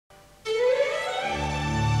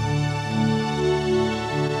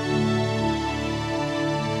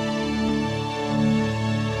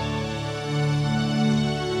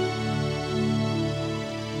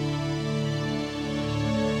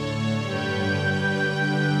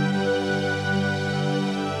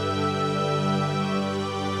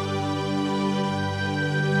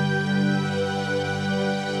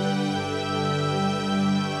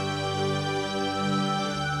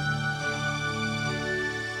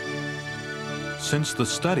Since the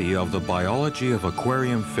study of the biology of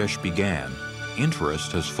aquarium fish began,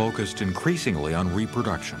 interest has focused increasingly on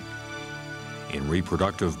reproduction. In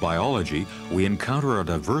reproductive biology, we encounter a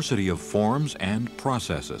diversity of forms and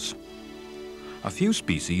processes. A few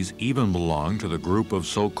species even belong to the group of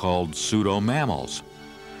so-called pseudo-mammals.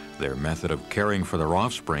 Their method of caring for their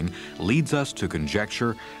offspring leads us to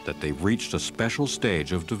conjecture that they've reached a special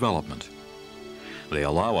stage of development. They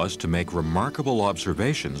allow us to make remarkable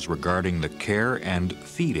observations regarding the care and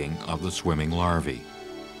feeding of the swimming larvae.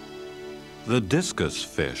 The discus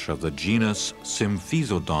fish of the genus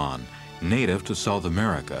Symphysodon, native to South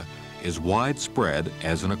America, is widespread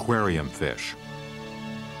as an aquarium fish.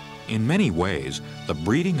 In many ways, the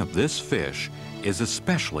breeding of this fish is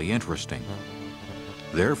especially interesting.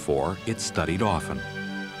 Therefore, it's studied often.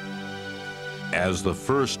 As the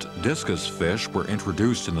first discus fish were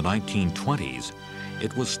introduced in the 1920s,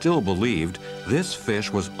 it was still believed this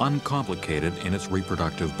fish was uncomplicated in its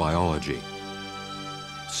reproductive biology.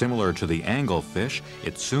 Similar to the anglefish,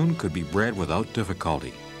 it soon could be bred without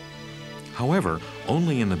difficulty. However,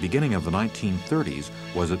 only in the beginning of the 1930s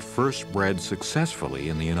was it first bred successfully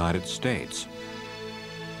in the United States.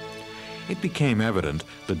 It became evident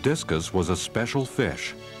the discus was a special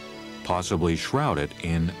fish, possibly shrouded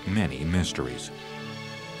in many mysteries.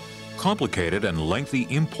 Complicated and lengthy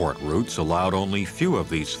import routes allowed only few of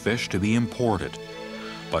these fish to be imported.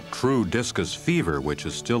 But true discus fever, which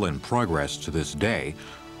is still in progress to this day,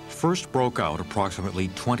 first broke out approximately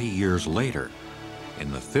 20 years later.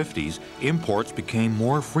 In the 50s, imports became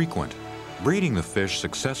more frequent. Breeding the fish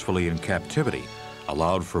successfully in captivity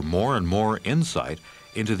allowed for more and more insight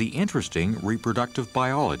into the interesting reproductive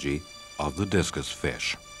biology of the discus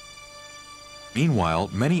fish. Meanwhile,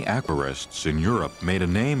 many aquarists in Europe made a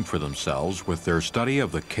name for themselves with their study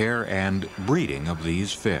of the care and breeding of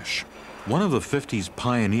these fish. One of the 50s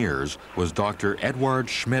pioneers was Dr. Eduard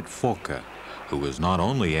Schmidt-Focke, who was not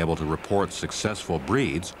only able to report successful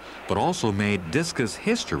breeds, but also made discus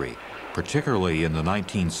history, particularly in the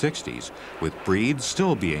 1960s, with breeds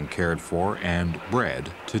still being cared for and bred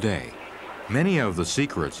today. Many of the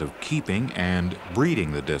secrets of keeping and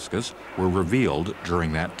breeding the discus were revealed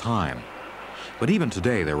during that time. But even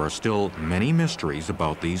today, there are still many mysteries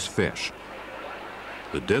about these fish.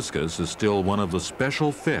 The discus is still one of the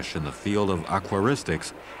special fish in the field of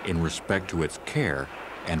aquaristics in respect to its care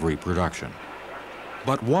and reproduction.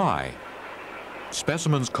 But why?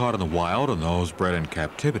 Specimens caught in the wild and those bred in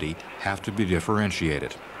captivity have to be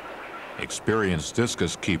differentiated. Experienced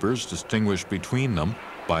discus keepers distinguish between them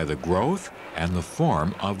by the growth and the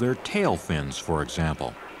form of their tail fins, for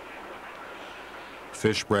example.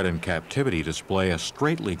 Fish bred in captivity display a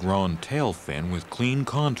straightly grown tail fin with clean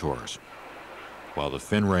contours, while the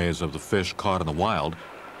fin rays of the fish caught in the wild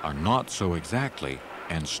are not so exactly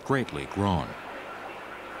and straightly grown.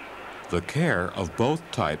 The care of both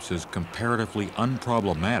types is comparatively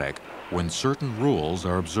unproblematic when certain rules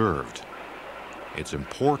are observed. It's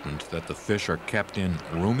important that the fish are kept in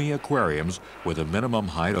roomy aquariums with a minimum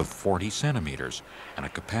height of 40 centimeters and a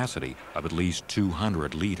capacity of at least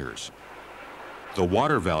 200 liters. The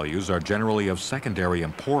water values are generally of secondary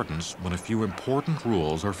importance when a few important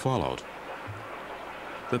rules are followed.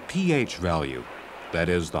 The pH value, that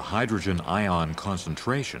is the hydrogen ion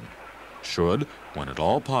concentration, should, when at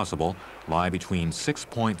all possible, lie between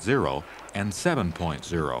 6.0 and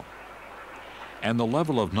 7.0. And the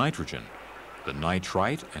level of nitrogen, the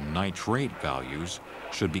nitrite and nitrate values,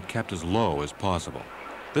 should be kept as low as possible.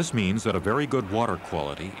 This means that a very good water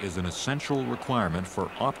quality is an essential requirement for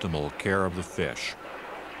optimal care of the fish.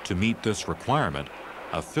 To meet this requirement,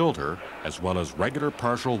 a filter as well as regular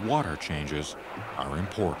partial water changes are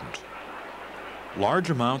important. Large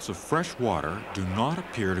amounts of fresh water do not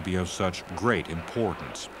appear to be of such great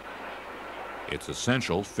importance. It's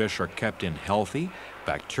essential fish are kept in healthy,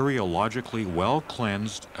 bacteriologically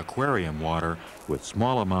well-cleansed aquarium water with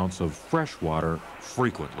small amounts of fresh water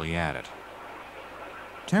frequently added.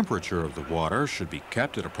 Temperature of the water should be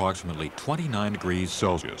kept at approximately 29 degrees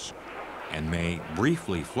Celsius and may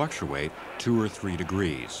briefly fluctuate 2 or 3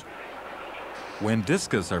 degrees. When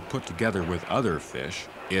discus are put together with other fish,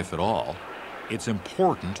 if at all, it's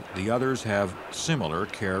important the others have similar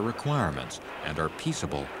care requirements and are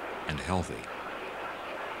peaceable and healthy.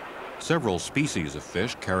 Several species of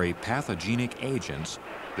fish carry pathogenic agents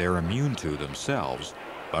they're immune to themselves,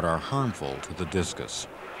 but are harmful to the discus.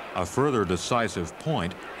 A further decisive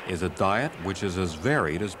point is a diet which is as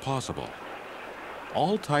varied as possible.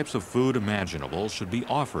 All types of food imaginable should be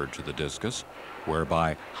offered to the discus,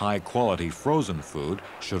 whereby high-quality frozen food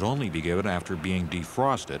should only be given after being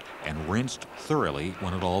defrosted and rinsed thoroughly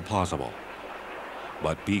when at all possible.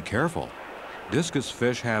 But be careful. discus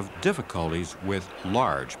fish have difficulties with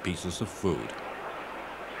large pieces of food.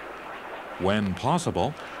 When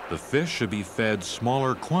possible, the fish should be fed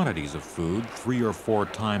smaller quantities of food 3 or 4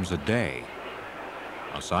 times a day.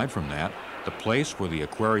 Aside from that, the place where the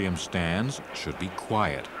aquarium stands should be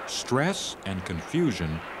quiet. Stress and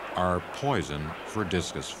confusion are poison for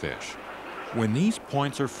discus fish. When these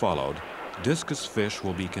points are followed, discus fish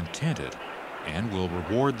will be contented and will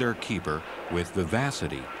reward their keeper with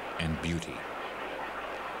vivacity and beauty.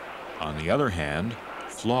 On the other hand,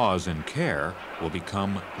 flaws in care will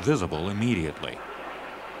become visible immediately.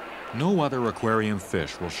 No other aquarium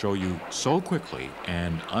fish will show you so quickly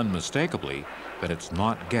and unmistakably that it's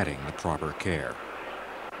not getting the proper care.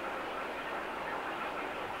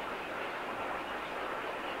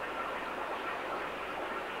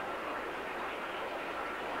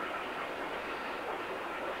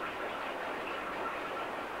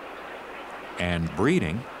 And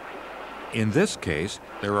breeding. In this case,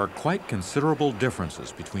 there are quite considerable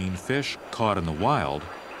differences between fish caught in the wild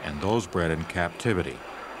and those bred in captivity.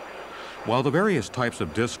 While the various types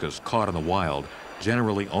of discus caught in the wild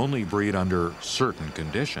generally only breed under certain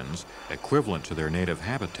conditions equivalent to their native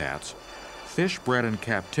habitats, fish bred in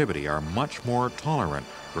captivity are much more tolerant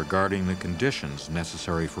regarding the conditions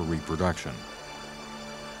necessary for reproduction.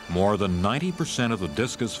 More than 90% of the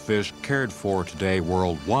discus fish cared for today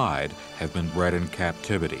worldwide have been bred in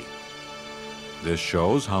captivity. This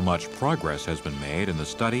shows how much progress has been made in the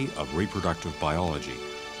study of reproductive biology.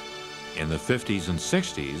 In the 50s and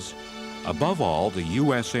 60s, above all, the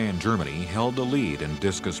USA and Germany held the lead in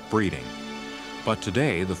discus breeding. But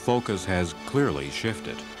today, the focus has clearly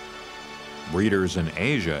shifted. Breeders in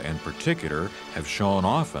Asia in particular have shown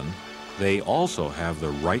often they also have the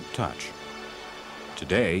right touch.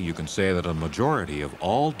 Today, you can say that a majority of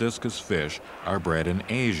all discus fish are bred in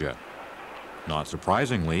Asia. Not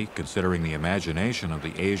surprisingly, considering the imagination of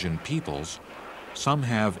the Asian peoples, some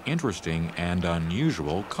have interesting and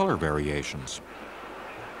unusual color variations.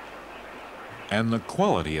 And the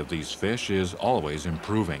quality of these fish is always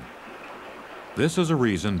improving. This is a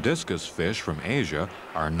reason discus fish from Asia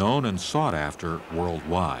are known and sought after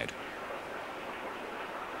worldwide.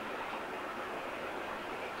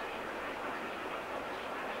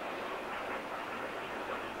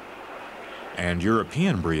 And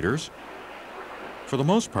European breeders, for the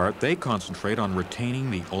most part, they concentrate on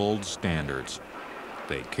retaining the old standards.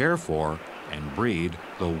 They care for and breed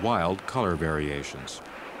the wild color variations.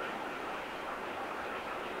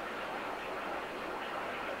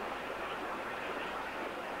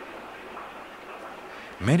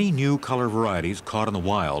 Many new color varieties caught in the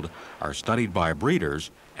wild are studied by breeders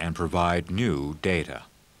and provide new data.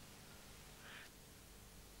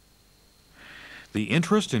 The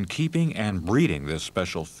interest in keeping and breeding this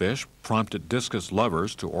special fish prompted discus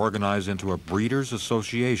lovers to organize into a breeders'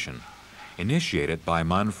 association, initiated by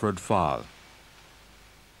Manfred Fahl.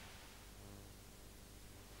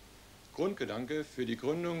 The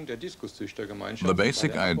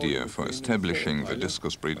basic idea for establishing the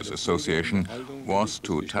Discus Breeders Association was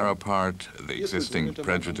to tear apart the existing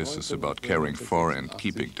prejudices about caring for and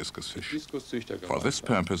keeping discus fish. For this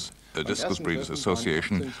purpose, the Discus Breeders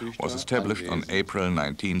Association was established on April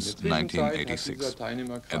 19, 1986.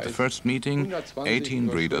 At the first meeting, 18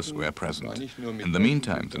 breeders were present. In the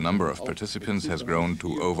meantime, the number of participants has grown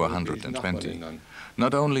to over 120.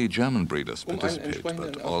 Not only German breeders participate,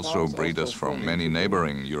 but also breeders from many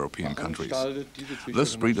neighboring European countries.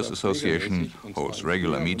 This Breeders Association holds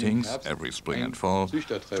regular meetings every spring and fall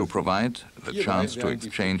to provide the chance to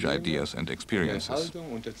exchange ideas and experiences.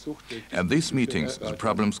 At these meetings, the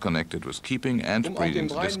problems connected with keeping and breeding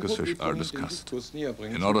the discus fish are discussed.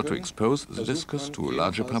 In order to expose the discus to a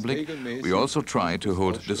larger public, we also try to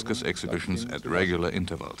hold discus exhibitions at regular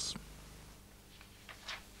intervals.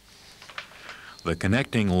 The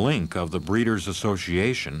connecting link of the Breeders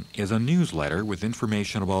Association is a newsletter with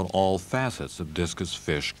information about all facets of discus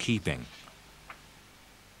fish keeping.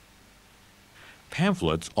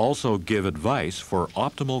 Pamphlets also give advice for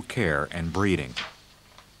optimal care and breeding.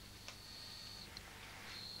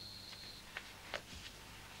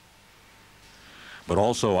 But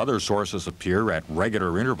also other sources appear at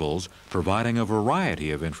regular intervals, providing a variety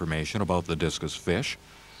of information about the discus fish,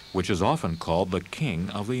 which is often called the king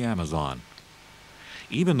of the Amazon.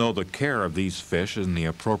 Even though the care of these fish in the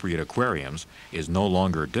appropriate aquariums is no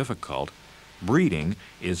longer difficult, breeding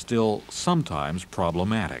is still sometimes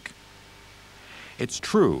problematic. It's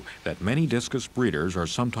true that many discus breeders are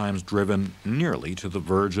sometimes driven nearly to the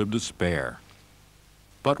verge of despair.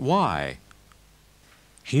 But why?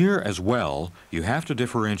 Here as well, you have to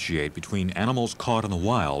differentiate between animals caught in the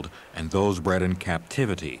wild and those bred in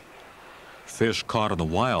captivity. Fish caught in the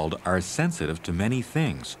wild are sensitive to many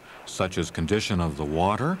things, such as condition of the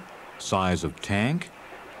water, size of tank,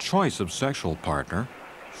 choice of sexual partner,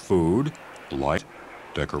 food, light,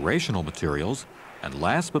 decorational materials, and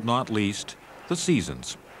last but not least, the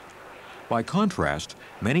seasons. By contrast,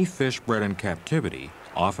 many fish bred in captivity,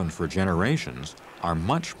 often for generations, are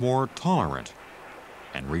much more tolerant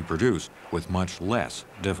and reproduce with much less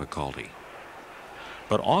difficulty.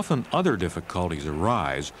 But often other difficulties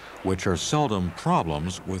arise, which are seldom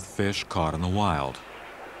problems with fish caught in the wild.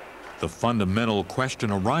 The fundamental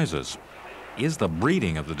question arises, is the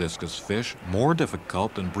breeding of the discus fish more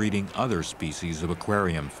difficult than breeding other species of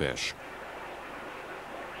aquarium fish?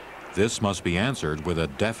 This must be answered with a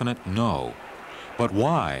definite no. But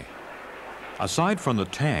why? Aside from the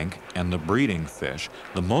tank and the breeding fish,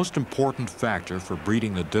 the most important factor for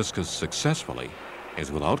breeding the discus successfully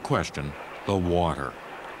is, without question, the water.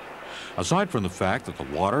 Aside from the fact that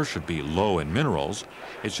the water should be low in minerals,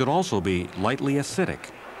 it should also be lightly acidic,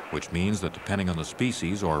 which means that depending on the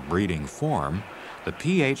species or breeding form, the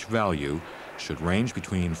pH value should range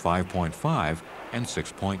between 5.5 and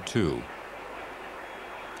 6.2.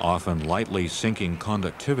 Often lightly sinking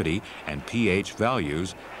conductivity and pH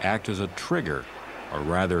values act as a trigger, or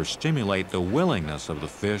rather stimulate the willingness of the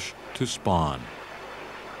fish to spawn.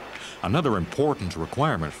 Another important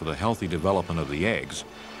requirement for the healthy development of the eggs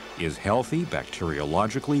is healthy,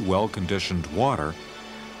 bacteriologically well-conditioned water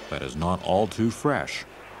that is not all too fresh.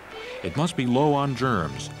 It must be low on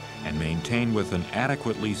germs and maintained with an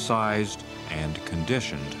adequately sized and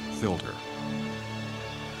conditioned filter.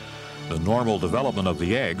 The normal development of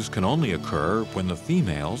the eggs can only occur when the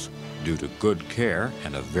females, due to good care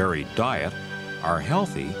and a varied diet, are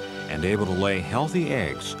healthy and able to lay healthy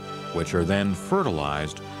eggs, which are then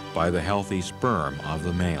fertilized by the healthy sperm of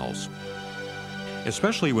the males.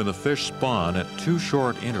 Especially when the fish spawn at too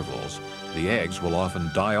short intervals, the eggs will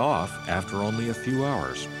often die off after only a few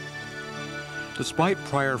hours. Despite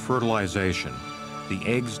prior fertilization, the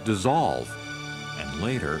eggs dissolve and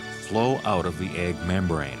later flow out of the egg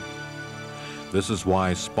membrane. This is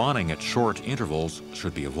why spawning at short intervals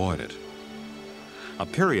should be avoided. A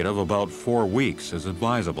period of about 4 weeks is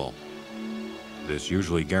advisable. This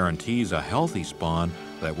usually guarantees a healthy spawn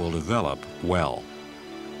that will develop well.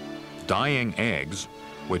 Dying eggs,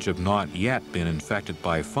 which have not yet been infected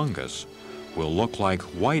by fungus, will look like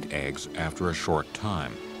white eggs after a short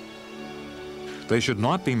time. They should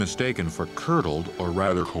not be mistaken for curdled or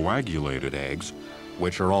rather coagulated eggs,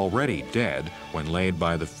 which are already dead when laid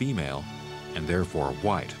by the female and therefore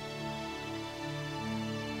white.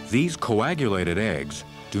 These coagulated eggs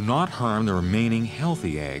do not harm the remaining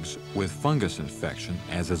healthy eggs with fungus infection,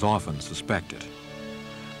 as is often suspected.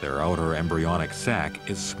 Their outer embryonic sac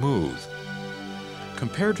is smooth.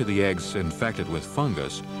 Compared to the eggs infected with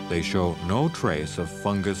fungus, they show no trace of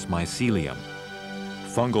fungus mycelium.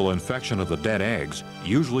 Fungal infection of the dead eggs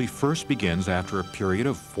usually first begins after a period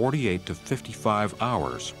of 48 to 55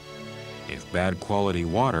 hours. If bad quality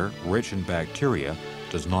water, rich in bacteria,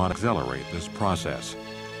 does not accelerate this process.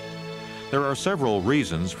 There are several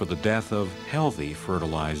reasons for the death of healthy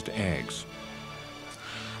fertilized eggs.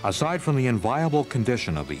 Aside from the inviable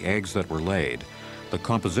condition of the eggs that were laid, the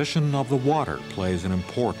composition of the water plays an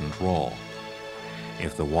important role.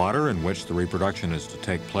 If the water in which the reproduction is to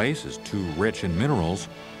take place is too rich in minerals,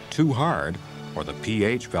 too hard, or the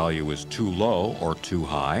pH value is too low or too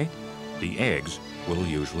high, the eggs will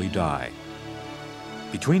usually die.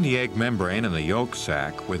 Between the egg membrane and the yolk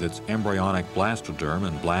sac, with its embryonic blastoderm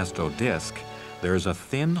and blastodisc, there is a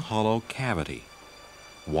thin, hollow cavity.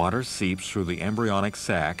 Water seeps through the embryonic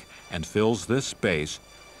sac and fills this space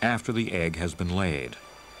after the egg has been laid.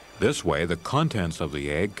 This way, the contents of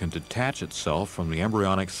the egg can detach itself from the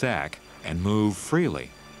embryonic sac and move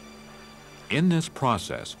freely. In this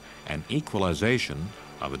process, an equalization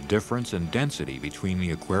of a difference in density between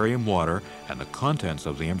the aquarium water and the contents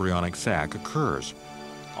of the embryonic sac occurs,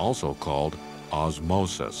 also called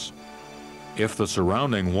osmosis. If the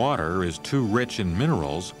surrounding water is too rich in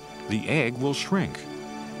minerals, the egg will shrink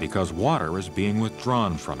because water is being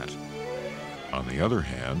withdrawn from it. On the other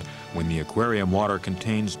hand, when the aquarium water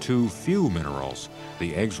contains too few minerals,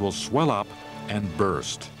 the eggs will swell up and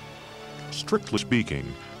burst. Strictly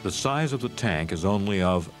speaking, the size of the tank is only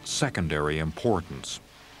of secondary importance.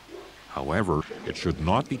 However, it should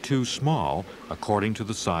not be too small according to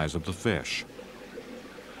the size of the fish.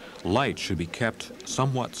 Light should be kept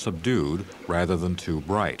somewhat subdued rather than too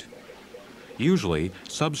bright. Usually,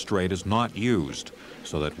 substrate is not used,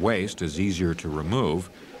 so that waste is easier to remove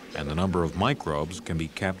and the number of microbes can be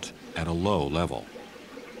kept at a low level.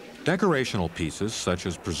 Decorational pieces, such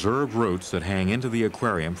as preserved roots that hang into the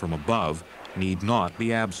aquarium from above, need not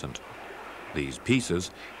be absent. These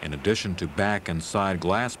pieces, in addition to back and side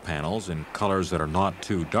glass panels in colors that are not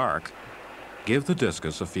too dark, give the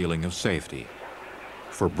discus a feeling of safety.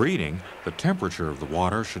 For breeding, the temperature of the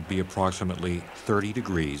water should be approximately 30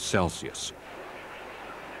 degrees Celsius.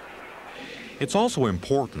 It's also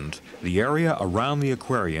important the area around the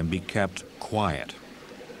aquarium be kept quiet.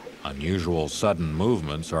 Unusual sudden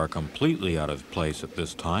movements are completely out of place at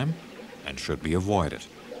this time and should be avoided.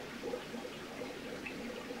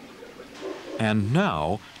 And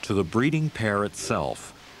now to the breeding pair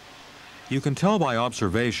itself. You can tell by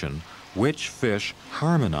observation which fish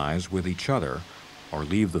harmonize with each other or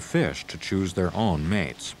leave the fish to choose their own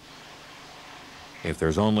mates. If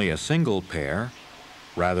there's only a single pair,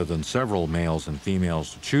 rather than several males and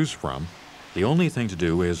females to choose from, the only thing to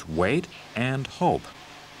do is wait and hope.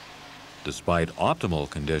 Despite optimal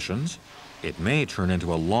conditions, it may turn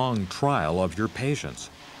into a long trial of your patience,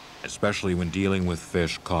 especially when dealing with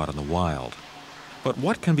fish caught in the wild. But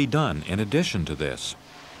what can be done in addition to this?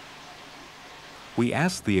 We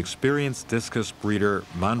asked the experienced discus breeder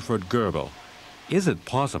Manfred Goebel, is it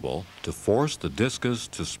possible to force the discus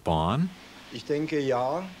to spawn? Ich denke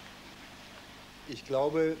ja. Ich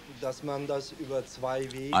glaube, dass man das über zwei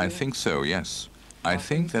Wege. I think so, yes. I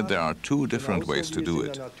think that there are two different ways to do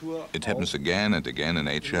it. It happens again and again in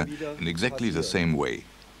nature in exactly the same way.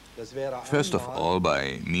 First of all,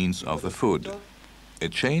 by means of the food. A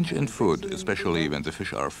change in food, especially when the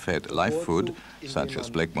fish are fed live food, such as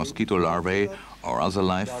black mosquito larvae, or other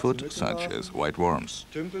live food, such as white worms.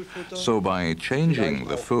 So by changing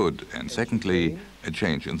the food, and secondly, a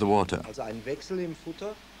change in the water. Also ein Wechsel im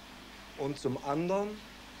Futter und zum anderen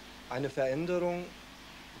eine Veränderung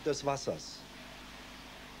des Wassers.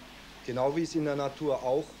 Genau wie es in der Natur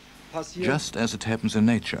auch passiert. Just as it happens in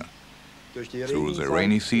nature, through the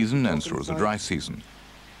rainy season and through the dry season.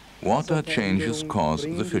 Water changes cause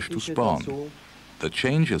the fish to spawn. The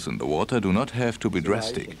changes in the water do not have to be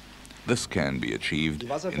drastic. This can be achieved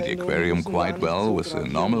in the aquarium quite well with a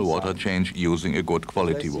normal water change using a good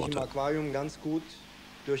quality water. Im Aquarium ganz gut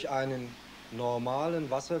durch einen normalen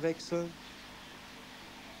Wasserwechsel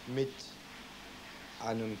mit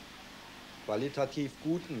einem qualitativ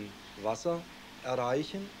guten Wasser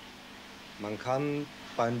erreichen. Man kann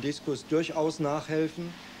beim Diskus durchaus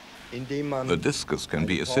nachhelfen. The discus can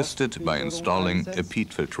be assisted by installing a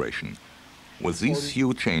peat filtration. With these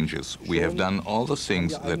few changes, we have done all the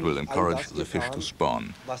things that will encourage the fish to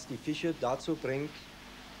spawn. Was die Fische dazu bringt,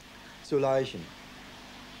 zu laichen.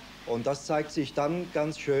 Und das zeigt sich dann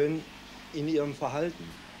ganz schön in ihrem Verhalten.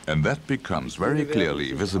 And that becomes very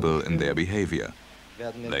clearly visible in their behavior.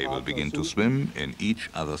 They will begin to swim in each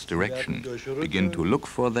other's direction, begin to look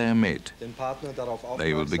for their mate.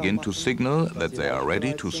 They will begin to signal that they are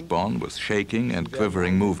ready to spawn with shaking and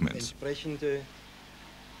quivering movements.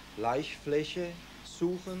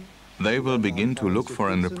 They will begin to look for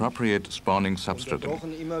an appropriate spawning substratum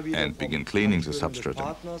and begin cleaning the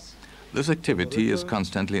substratum. This activity is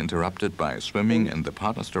constantly interrupted by swimming in the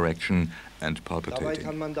partner's direction and palpitating.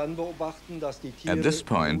 At this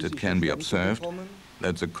point, it can be observed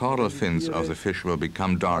that the caudal fins of the fish will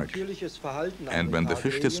become dark, and when the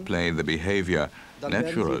fish display the behavior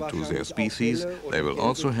natural to their species, they will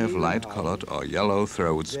also have light-colored or yellow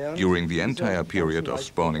throats during the entire period of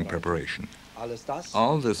spawning preparation.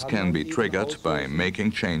 All this can be triggered by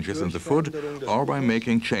making changes in the food or by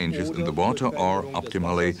making changes in the water or,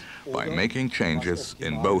 optimally, by making changes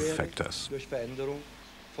in both factors.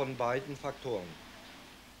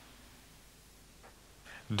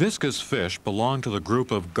 Discus fish belong to the group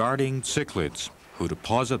of guarding cichlids, who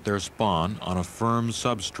deposit their spawn on a firm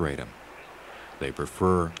substratum. They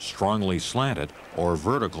prefer strongly slanted or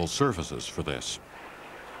vertical surfaces for this.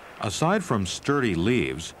 Aside from sturdy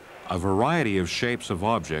leaves, a variety of shapes of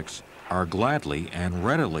objects are gladly and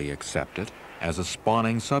readily accepted as a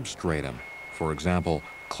spawning substratum. For example,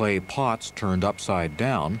 clay pots turned upside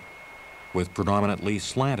down with predominantly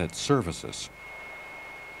slanted surfaces.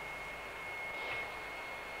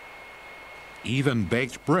 Even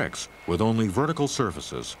baked bricks with only vertical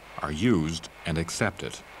surfaces are used and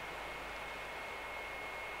accepted.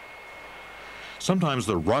 Sometimes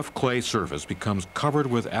the rough clay surface becomes covered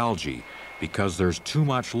with algae because there's too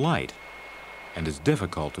much light and is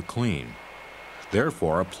difficult to clean.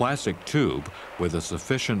 Therefore, a plastic tube with a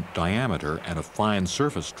sufficient diameter and a fine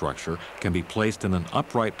surface structure can be placed in an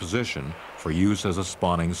upright position for use as a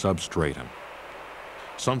spawning substratum.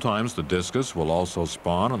 Sometimes the discus will also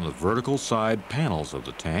spawn on the vertical side panels of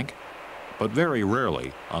the tank, but very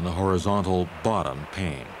rarely on the horizontal bottom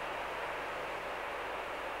pane.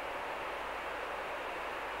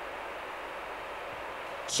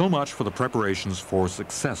 So much for the preparations for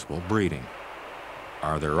successful breeding.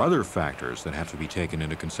 Are there other factors that have to be taken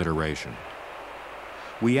into consideration?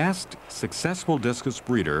 We asked successful discus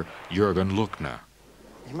breeder Jürgen Luckner.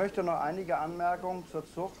 Ich möchte noch einige Anmerkungen zur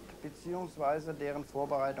Zucht bzw. deren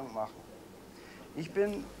Vorbereitung machen.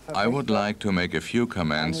 I would like to make a few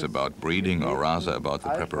comments about breeding, or rather about the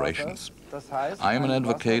preparations. I am an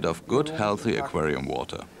advocate of good, healthy aquarium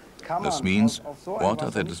water. This means water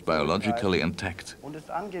that is biologically intact.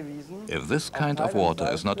 If this kind of water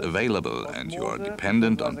is not available and you are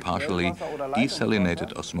dependent on partially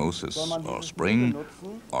desalinated osmosis or spring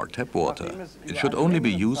or tap water, it should only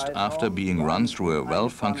be used after being run through a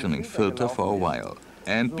well-functioning filter for a while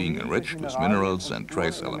and being enriched with minerals and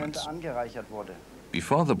trace elements.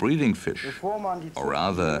 Before the breeding fish, or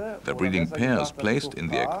rather the breeding pairs placed in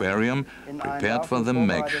the aquarium, prepared for them,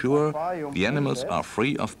 make sure the animals are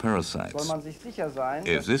free of parasites.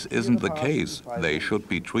 If this isn't the case, they should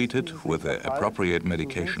be treated with the appropriate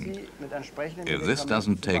medication. If this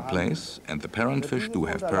doesn't take place and the parent fish do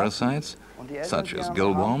have parasites, such as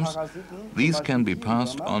gillworms, these can be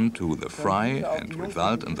passed on to the fry and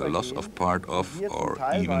result in the loss of part of or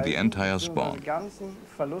even the entire spawn.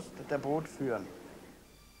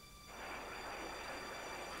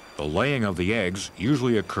 The laying of the eggs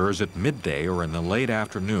usually occurs at midday or in the late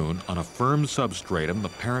afternoon on a firm substratum the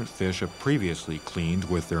parent fish have previously cleaned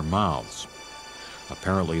with their mouths.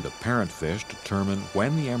 Apparently, the parent fish determine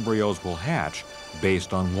when the embryos will hatch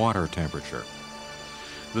based on water temperature.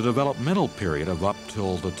 The developmental period of up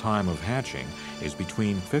till the time of hatching is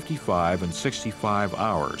between 55 and 65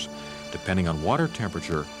 hours, depending on water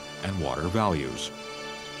temperature and water values.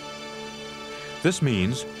 This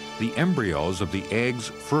means the embryos of the eggs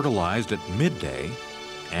fertilized at midday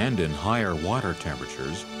and in higher water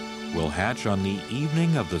temperatures will hatch on the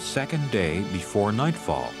evening of the second day before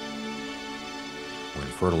nightfall. When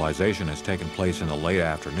fertilization has taken place in the late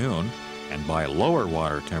afternoon and by lower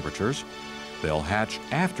water temperatures, they'll hatch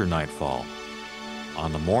after nightfall,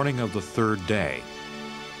 on the morning of the third day.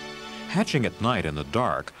 Hatching at night in the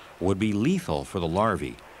dark would be lethal for the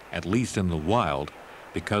larvae, at least in the wild,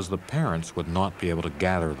 because the parents would not be able to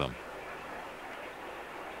gather them.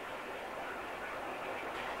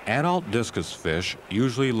 Adult discus fish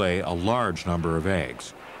usually lay a large number of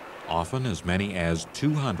eggs, often as many as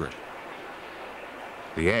 200.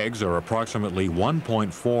 The eggs are approximately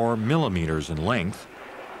 1.4 millimeters in length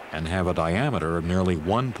and have a diameter of nearly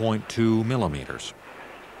 1.2 millimeters.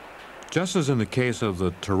 Just as in the case of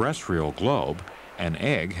the terrestrial globe, an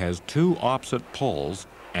egg has two opposite poles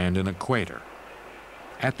and an equator.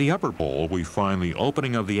 At the upper pole, we find the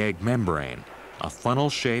opening of the egg membrane, a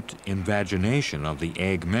funnel-shaped invagination of the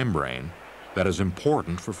egg membrane that is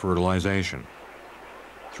important for fertilization.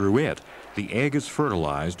 Through it, the egg is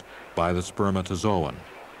fertilized by the spermatozoon.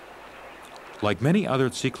 Like many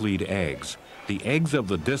other cichlid eggs, the eggs of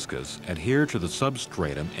the discus adhere to the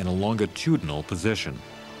substratum in a longitudinal position.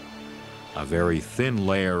 A very thin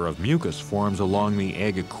layer of mucus forms along the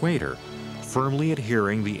egg equator, firmly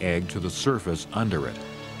adhering the egg to the surface under it.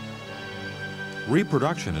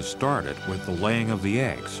 Reproduction is started with the laying of the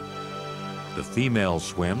eggs. The female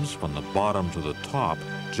swims from the bottom to the top,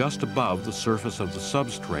 just above the surface of the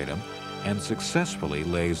substratum, and successfully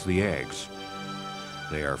lays the eggs.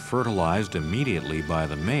 They are fertilized immediately by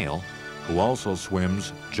the male, who also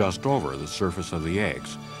swims just over the surface of the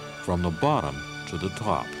eggs, from the bottom to the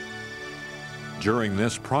top. During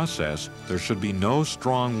this process, there should be no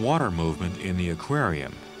strong water movement in the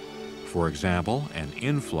aquarium. For example, an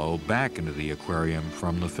inflow back into the aquarium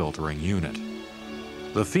from the filtering unit.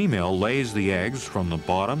 The female lays the eggs from the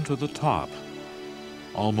bottom to the top,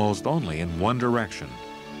 almost only in one direction,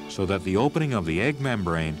 so that the opening of the egg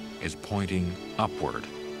membrane is pointing upward.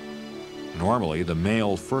 Normally, the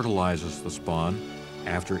male fertilizes the spawn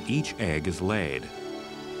after each egg is laid.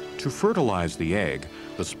 To fertilize the egg,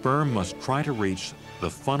 the sperm must try to reach the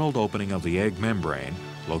funneled opening of the egg membrane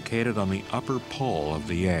located on the upper pole of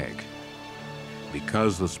the egg.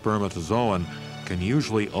 Because the spermatozoon can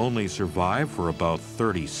usually only survive for about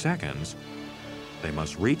 30 seconds, they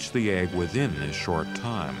must reach the egg within this short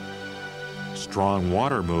time. Strong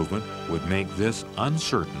water movement would make this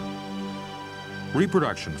uncertain.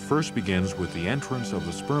 Reproduction first begins with the entrance of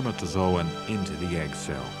the spermatozoon into the egg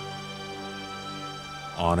cell.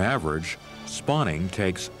 On average, spawning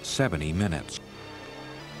takes 70 minutes.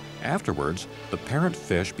 Afterwards, the parent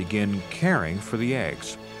fish begin caring for the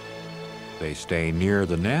eggs. They stay near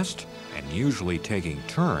the nest, and usually taking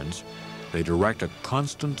turns, they direct a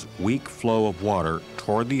constant, weak flow of water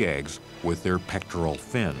toward the eggs with their pectoral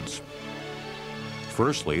fins.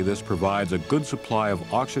 Firstly, this provides a good supply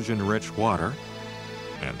of oxygen-rich water,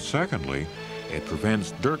 And secondly, it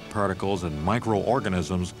prevents dirt particles and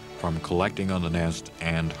microorganisms from collecting on the nest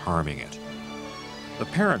and harming it. The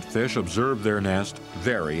parent fish observe their nest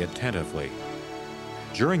very attentively.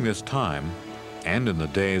 During this time, and in the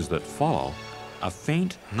days that follow, a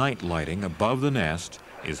faint night lighting above the nest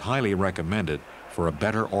is highly recommended for a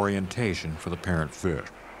better orientation for the parent fish.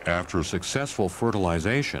 After successful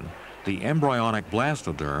fertilization, the embryonic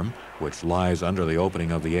blastoderm, which lies under the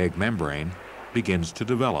opening of the egg membrane, begins to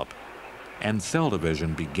develop, and cell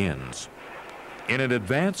division begins. In an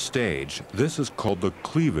advanced stage, this is called the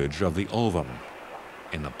cleavage of the ovum.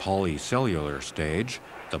 In the polycellular stage,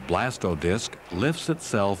 the blastodisc lifts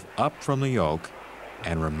itself up from the yolk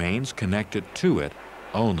and remains connected to it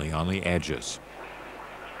only on the edges.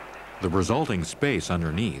 The resulting space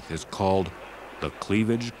underneath is called the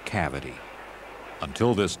cleavage cavity.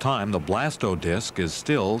 Until this time, the blastodisc is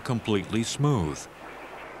still completely smooth.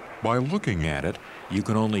 By looking at it, you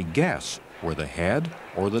can only guess where the head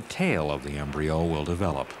or the tail of the embryo will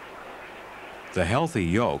develop. The healthy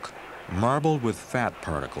yolk, marbled with fat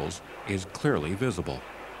particles, is clearly visible.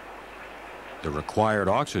 The required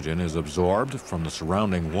oxygen is absorbed from the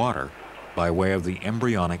surrounding water by way of the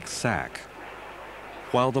embryonic sac.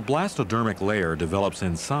 While the blastodermic layer develops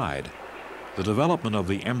inside, the development of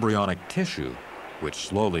the embryonic tissue, which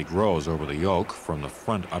slowly grows over the yolk from the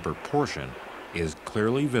front upper portion, is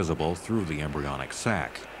clearly visible through the embryonic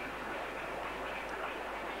sac.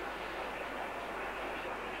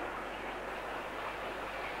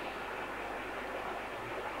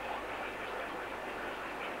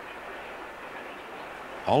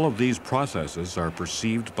 All of these processes are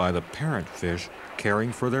perceived by the parent fish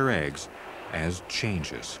caring for their eggs as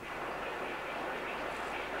changes.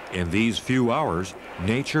 In these few hours,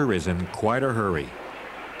 nature is in quite a hurry.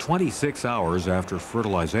 26 hours after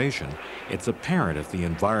fertilization, it's apparent if the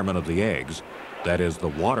environment of the eggs, that is the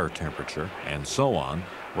water temperature and so on,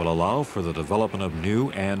 will allow for the development of new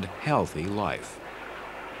and healthy life.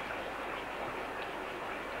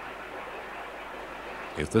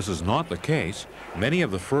 If this is not the case, many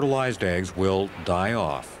of the fertilized eggs will die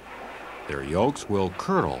off. Their yolks will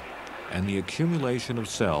curdle, and the accumulation of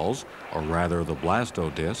cells, or rather the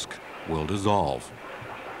blastodisc, will dissolve.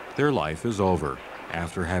 Their life is over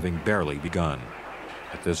after having barely begun.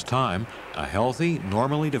 At this time, a healthy,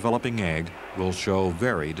 normally developing egg will show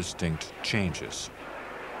very distinct changes.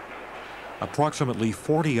 Approximately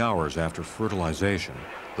 40 hours after fertilization,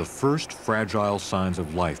 the first fragile signs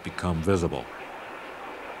of life become visible.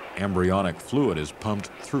 Embryonic fluid is pumped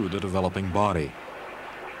through the developing body.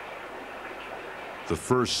 The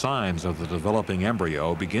first signs of the developing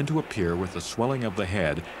embryo begin to appear with the swelling of the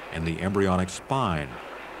head and the embryonic spine,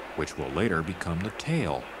 which will later become the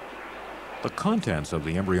tail. The contents of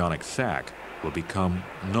the embryonic sac will become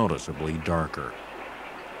noticeably darker.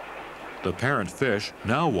 The parent fish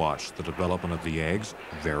now watch the development of the eggs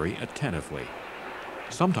very attentively.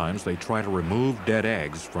 Sometimes they try to remove dead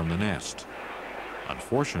eggs from the nest.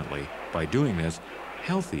 Unfortunately, by doing this,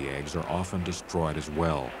 healthy eggs are often destroyed as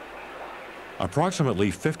well.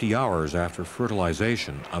 Approximately 50 hours after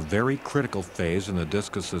fertilization, a very critical phase in the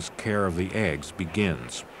discus's care of the eggs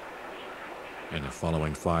begins. In the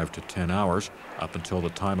following 5 to 10 hours, up until the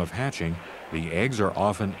time of hatching, the eggs are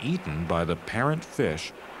often eaten by the parent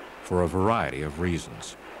fish for a variety of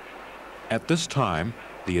reasons. At this time,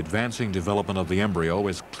 the advancing development of the embryo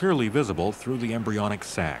is clearly visible through the embryonic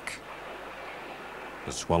sac.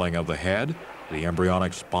 The swelling of the head, the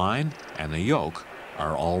embryonic spine, and the yolk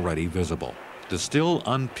are already visible. The still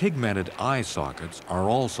unpigmented eye sockets are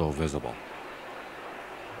also visible.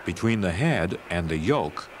 Between the head and the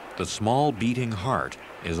yolk, the small beating heart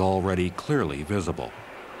is already clearly visible.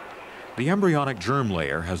 The embryonic germ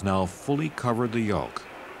layer has now fully covered the yolk,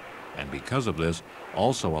 and because of this,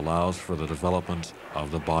 also allows for the development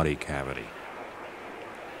of the body cavity.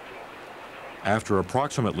 After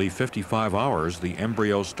approximately 55 hours, the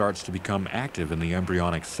embryo starts to become active in the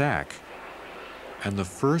embryonic sac, and the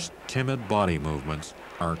first timid body movements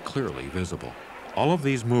are clearly visible. All of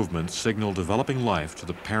these movements signal developing life to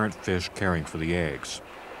the parent fish caring for the eggs.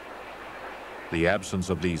 The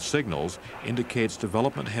absence of these signals indicates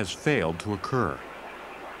development has failed to occur.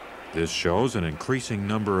 This shows an increasing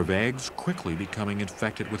number of eggs quickly becoming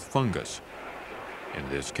infected with fungus. In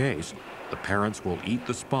this case, the parents will eat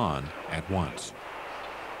the spawn at once.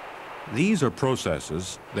 These are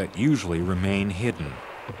processes that usually remain hidden.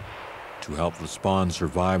 To help the spawn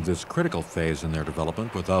survive this critical phase in their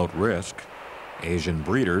development without risk, Asian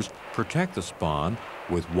breeders protect the spawn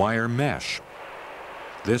with wire mesh.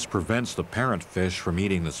 This prevents the parent fish from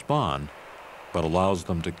eating the spawn, but allows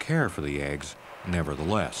them to care for the eggs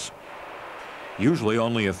nevertheless. Usually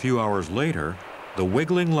only a few hours later, the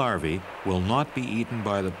wiggling larvae will not be eaten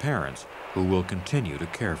by the parents, who will continue to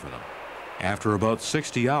care for them. After about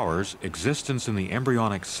 60 hours, existence in the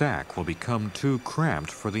embryonic sac will become too cramped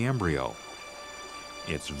for the embryo.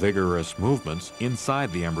 Its vigorous movements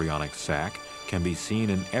inside the embryonic sac can be seen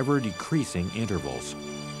in ever-decreasing intervals.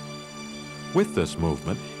 With this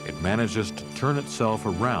movement, it manages to turn itself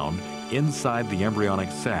around inside the embryonic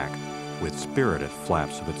sac with spirited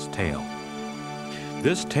flaps of its tail.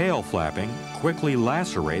 This tail flapping quickly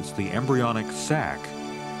lacerates the embryonic sac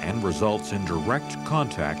and results in direct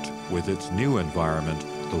contact with its new environment,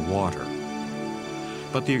 the water.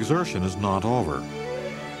 But the exertion is not over.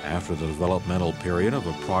 After the developmental period of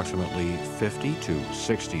approximately 50 to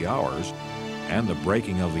 60 hours and the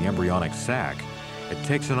breaking of the embryonic sac, it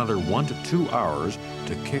takes another 1 to 2 hours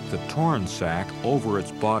to kick the torn sac over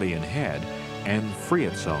its body and head and free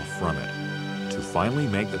itself from it, to finally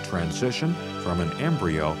make the transition from an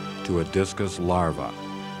embryo to a discus larva.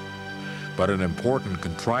 But an important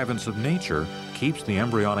contrivance of nature keeps the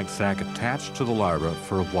embryonic sac attached to the larva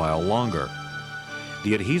for a while longer.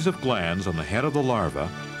 The adhesive glands on the head of the larva,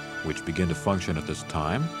 which begin to function at this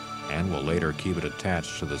time and will later keep it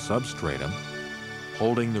attached to the substratum,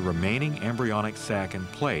 holding the remaining embryonic sac in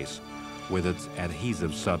place with its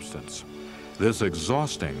adhesive substance. This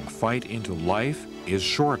exhausting fight into life is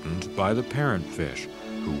shortened by the parent fish,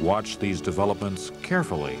 who watch these developments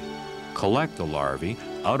carefully, collect the larvae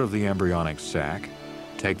out of the embryonic sac,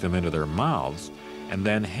 take them into their mouths, and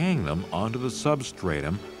then hang them onto the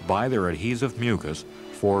substratum by their adhesive mucus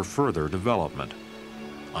for further development,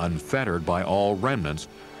 unfettered by all remnants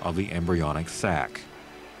of the embryonic sac.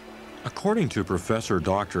 According to Professor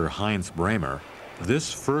Dr. Heinz Bremer,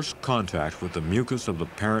 this first contact with the mucus of the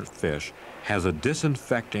parent fish has a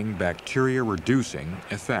disinfecting, bacteria-reducing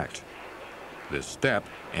effect. This step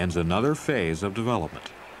ends another phase of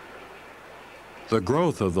development. The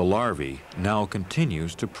growth of the larvae now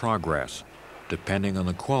continues to progress, depending on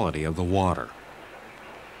the quality of the water.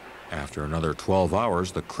 After another 12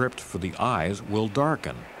 hours, the crypt for the eyes will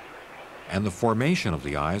darken, and the formation of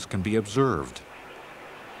the eyes can be observed.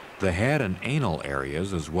 The head and anal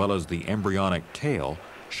areas, as well as the embryonic tail,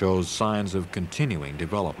 shows signs of continuing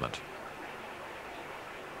development.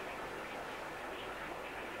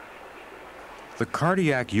 The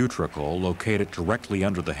cardiac utricle, located directly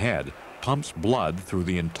under the head, pumps blood through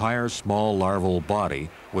the entire small larval body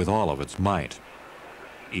with all of its might.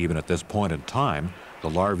 Even at this point in time, the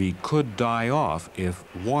larvae could die off if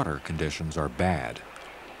water conditions are bad.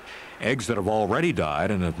 Eggs that have already died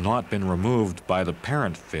and have not been removed by the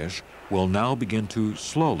parent fish will now begin to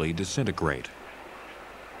slowly disintegrate.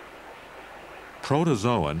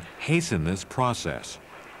 Protozoan hasten this process.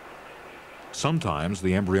 Sometimes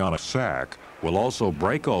the embryonic sac will also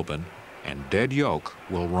break open and dead yolk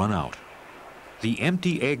will run out. The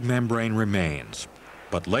empty egg membrane remains,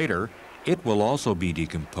 but later it will also be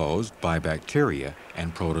decomposed by bacteria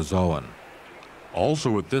and protozoan.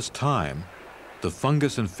 Also at this time, the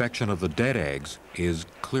fungus infection of the dead eggs is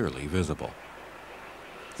clearly visible.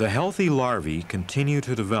 The healthy larvae continue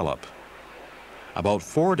to develop. About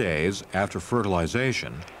 4 days after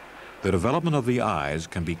fertilization, the development of the eyes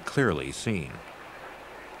can be clearly seen.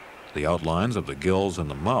 The outlines of the gills and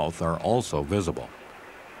the mouth are also visible.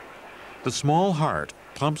 The small heart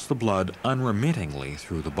pumps the blood unremittingly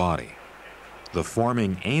through the body. The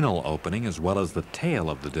forming anal opening as well as the tail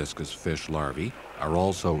of the discus fish larvae are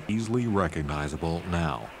also easily recognizable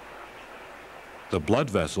now. The blood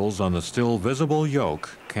vessels on the still visible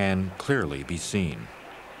yolk can clearly be seen.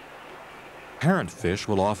 Parent fish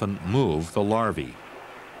will often move the larvae.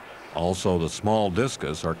 Also, the small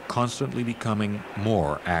discus are constantly becoming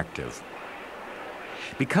more active.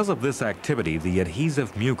 Because of this activity, the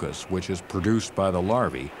adhesive mucus, which is produced by the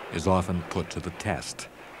larvae, is often put to the test.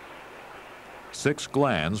 6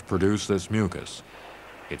 glands produce this mucus.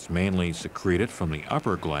 It's mainly secreted from the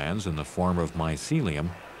upper glands in the form of mycelium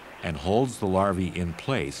and holds the larvae in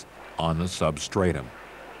place on the substratum.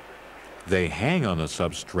 They hang on the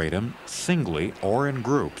substratum singly or in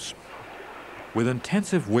groups. With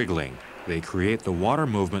intensive wiggling, they create the water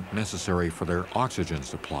movement necessary for their oxygen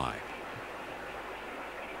supply.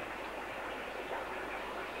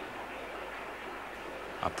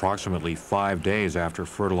 Approximately 5 days after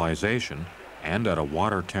fertilization, and at a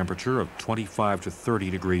water temperature of 25 to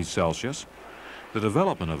 30 degrees Celsius, the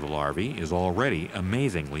development of the larvae is already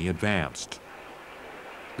amazingly advanced.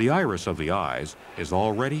 The iris of the eyes is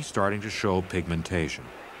already starting to show pigmentation.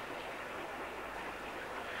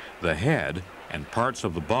 The head and parts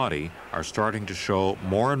of the body are starting to show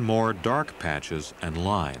more and more dark patches and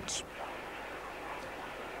lines.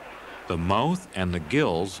 The mouth and the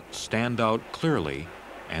gills stand out clearly,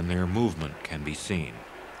 and their movement can be seen.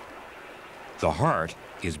 The heart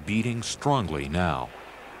is beating strongly now.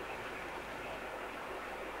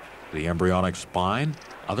 The embryonic spine,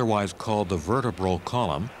 otherwise called the vertebral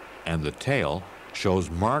column, and the tail shows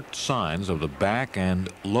marked signs of the back and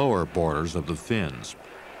lower borders of the fins.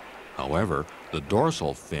 However, the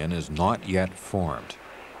dorsal fin is not yet formed.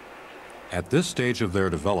 At this stage of their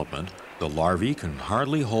development, the larvae can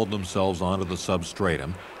hardly hold themselves onto the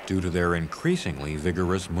substratum due to their increasingly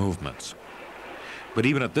vigorous movements. But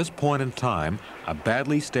even at this point in time, a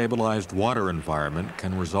badly stabilized water environment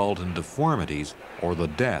can result in deformities or the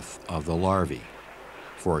death of the larvae.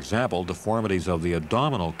 For example, deformities of the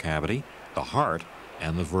abdominal cavity, the heart,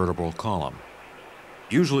 and the vertebral column.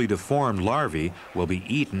 Usually deformed larvae will be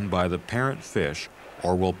eaten by the parent fish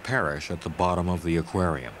or will perish at the bottom of the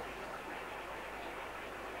aquarium.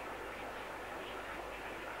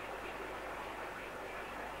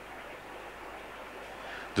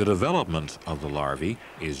 The development of the larvae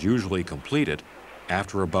is usually completed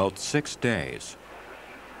after about 6 days.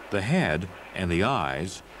 The head and the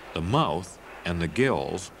eyes, the mouth and the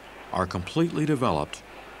gills are completely developed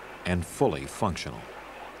and fully functional.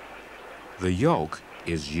 The yolk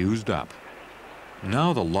is used up.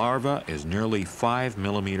 Now the larva is nearly 5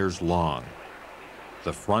 millimeters long.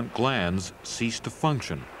 The front glands cease to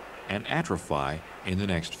function and atrophy in the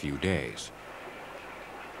next few days.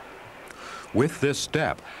 With this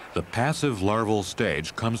step, the passive larval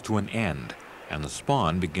stage comes to an end and the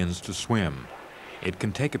spawn begins to swim. It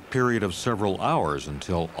can take a period of several hours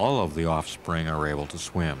until all of the offspring are able to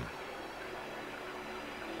swim.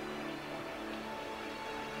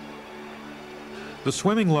 The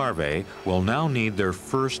swimming larvae will now need their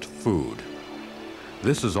first food.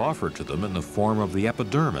 This is offered to them in the form of the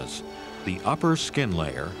epidermis, the upper skin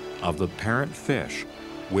layer of the parent fish,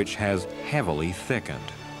 which has heavily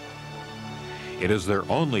thickened. It is their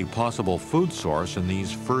only possible food source in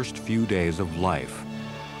these first few days of life.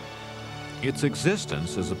 Its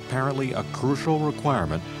existence is apparently a crucial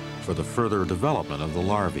requirement for the further development of the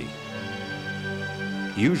larvae.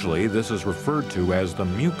 Usually this is referred to as the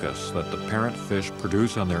mucus that the parent fish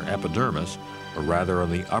produce on their epidermis, or rather on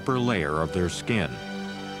the upper layer of their skin.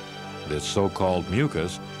 This so-called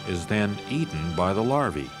mucus is then eaten by the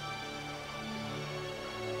larvae.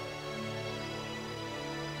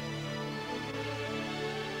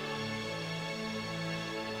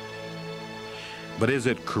 But is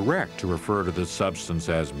it correct to refer to this substance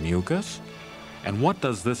as mucus? And what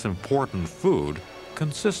does this important food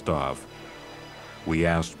consist of? We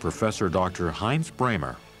asked Professor Dr. Heinz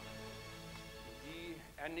Bremer.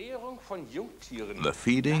 The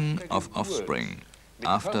feeding of offspring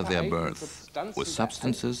after their birth with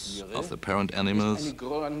substances of the parent animals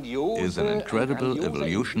is an incredible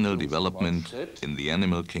evolutionary development in the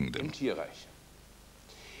animal kingdom.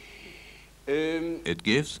 It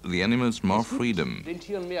gives the animals more freedom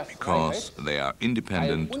because they are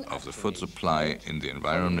independent of the food supply in the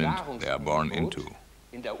environment they are born into.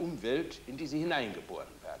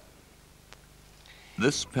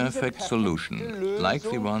 This perfect solution, like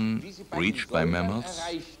the one reached by mammals,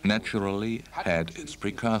 naturally had its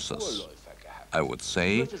precursors. I would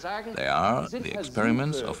say they are the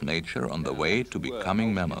experiments of nature on the way to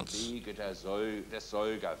becoming mammals.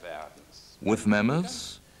 With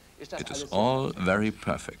mammals, it is all very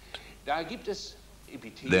perfect.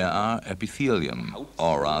 There are epithelium,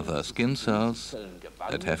 or rather skin cells,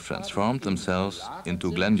 that have transformed themselves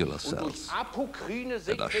into glandular cells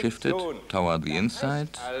that are shifted toward the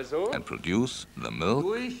inside and produce the milk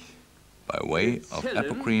by way of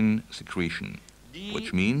apocrine secretion,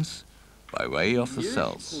 which means by way of the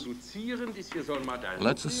cells.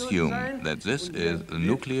 Let's assume that this is the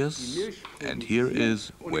nucleus, and here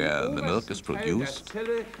is where the milk is produced,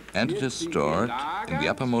 and it is stored in the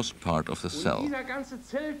uppermost part of the cell.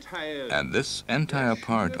 And this entire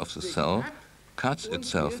part of the cell cuts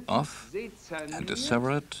itself off and is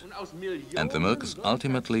severed, and the milk is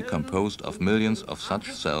ultimately composed of millions of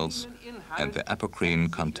such cells and their apocrine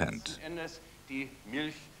content.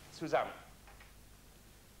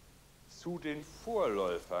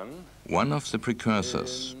 One of the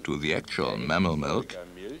precursors to the actual mammal milk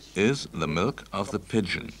is the milk of the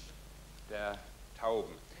pigeon.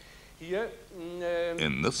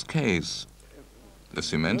 In this case, the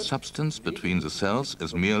cement substance between the cells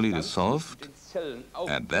is merely dissolved,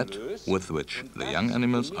 and that with which the young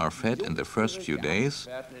animals are fed in the first few days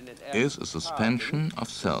is a suspension of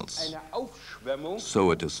cells.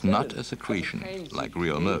 So it is not a secretion like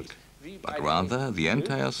real milk, but rather the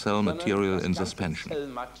entire cell material in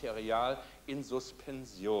suspension.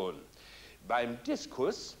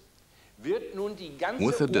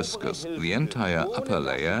 With the discus, the entire upper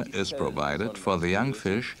layer is provided for the young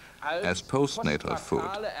fish as postnatal food,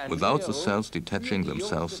 without the cells detaching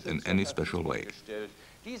themselves in any special way.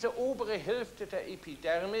 This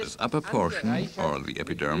upper portion, or the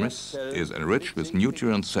epidermis, is enriched with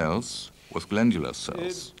nutrient cells, with glandular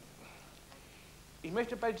cells.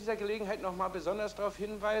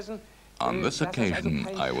 On this occasion,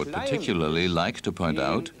 I would particularly like to point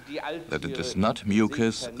out that it is not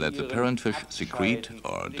mucus that the parentfish secrete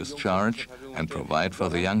or discharge and provide for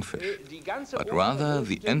the young fish, but rather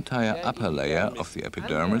the entire upper layer of the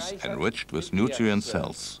epidermis enriched with nutrient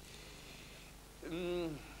cells.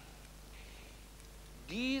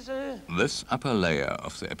 This upper layer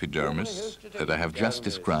of the epidermis that I have just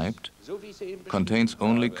described contains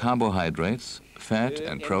only carbohydrates, fat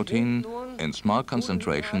and protein in small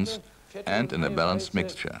concentrations and in a balanced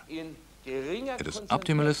mixture. It is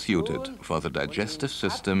optimally suited for the digestive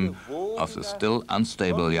system of the still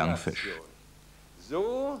unstable young fish.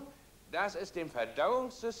 So, dass es dem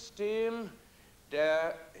Verdauungssystem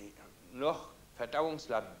der noch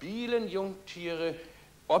verdauungslabilen Jungtiere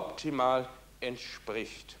optimal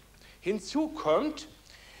entspricht. Hinzu kommt,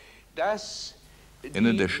 dass in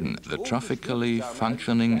addition, the trophically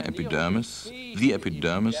functioning epidermis, the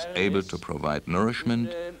epidermis able to provide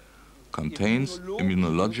nourishment, contains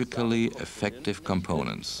immunologically effective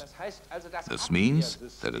components. This means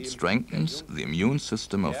that it strengthens the immune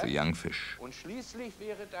system of the young fish.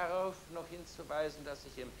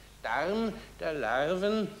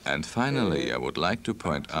 And finally, I would like to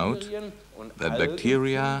point out that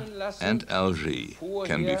bacteria and algae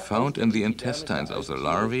can be found in the intestines of the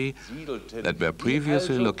larvae that were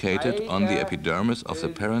previously located on the epidermis of the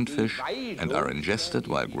parentfish and are ingested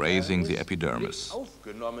while grazing the epidermis.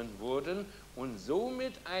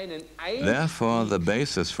 Therefore, the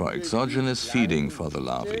basis for exogenous feeding for the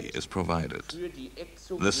larvae is provided.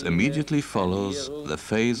 This immediately follows the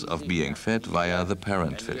phase of being fed via the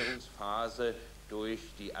parentfish.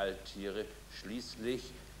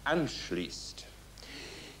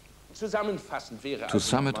 To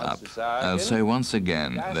sum it up, I'll say once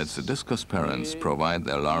again that the discus parents provide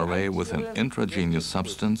their larvae with an intragenous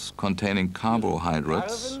substance containing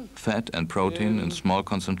carbohydrates, fat and protein in small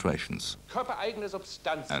concentrations.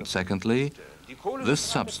 And secondly, this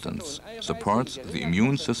substance supports the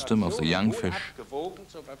immune system of the young fish.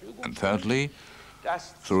 And thirdly,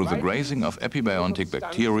 through the grazing of epibiontic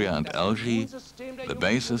bacteria and algae, the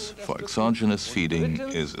basis for exogenous feeding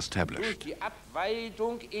is established. Die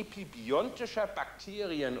Abweidung epibiontischer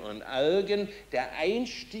Bakterien und Algen der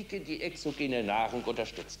Einstieg in die exogene Nahrung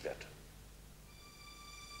unterstützt wird.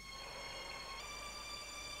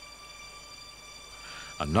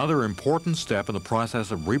 Another important step in the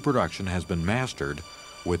process of reproduction has been mastered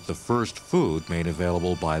with the first food made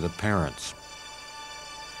available by the parents.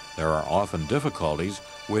 There are often difficulties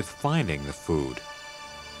with finding the food.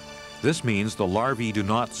 This means the larvae do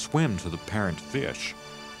not swim to the parent fish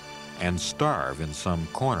and starve in some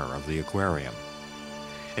corner of the aquarium.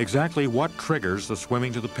 Exactly what triggers the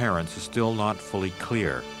swimming to the parents is still not fully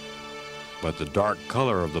clear, but the dark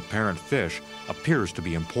color of the parent fish appears to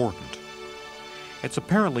be important. It's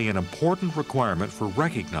apparently an important requirement for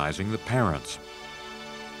recognizing the parents.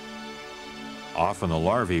 Often the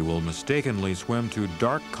larvae will mistakenly swim to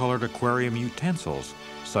dark-colored aquarium utensils,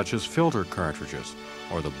 such as filter cartridges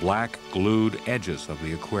or the black glued edges of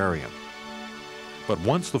the aquarium. But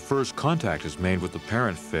once the first contact is made with the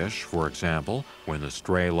parent fish, for example, when the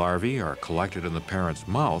stray larvae are collected in the parent's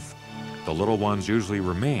mouth, the little ones usually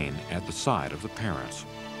remain at the side of the parents.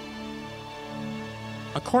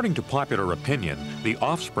 According to popular opinion, the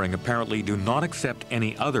offspring apparently do not accept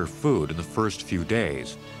any other food in the first few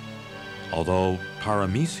days, although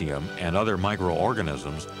paramecium and other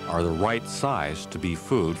microorganisms are the right size to be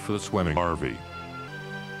food for the swimming larvae.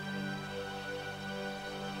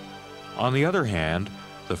 On the other hand,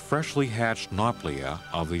 the freshly hatched nauplia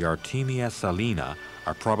of the Artemia salina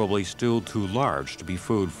are probably still too large to be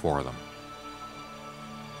food for them.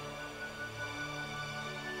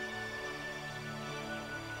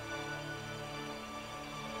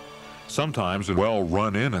 Sometimes in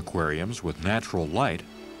well-run-in aquariums with natural light,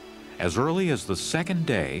 as early as the second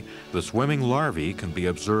day, the swimming larvae can be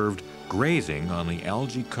observed grazing on the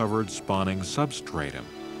algae-covered spawning substratum.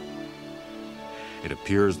 It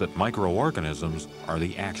appears that microorganisms are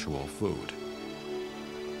the actual food.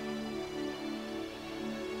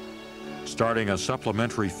 Starting a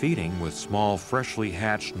supplementary feeding with small freshly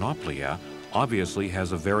hatched nauplia obviously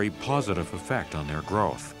has a very positive effect on their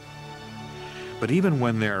growth. But even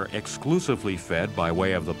when they're exclusively fed by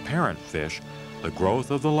way of the parent fish, the growth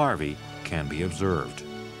of the larvae can be observed.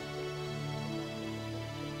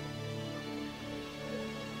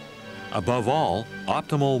 Above all,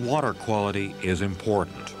 optimal water quality is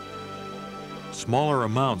important. Smaller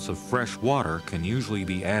amounts of fresh water can usually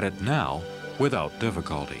be added now without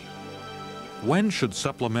difficulty. When should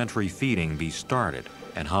supplementary feeding be started,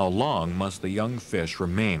 and how long must the young fish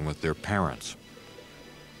remain with their parents?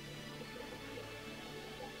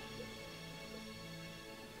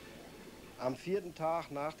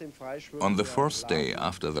 On the fourth day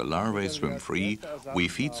after the larvae swim free, we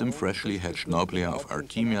feed them freshly hatched Noblia of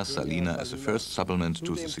Artemia salina as a first supplement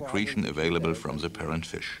to the secretion available from the parent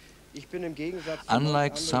fish.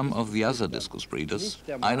 Unlike some of the other discus breeders,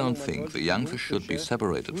 I don't think the young fish should be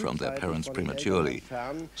separated from their parents prematurely,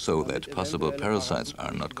 so that possible parasites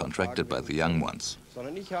are not contracted by the young ones.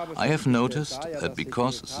 I have noticed that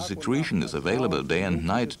because the secretion is available day and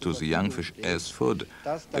night to the young fish as food,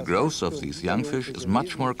 the growth of these young fish is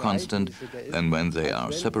much more constant than when they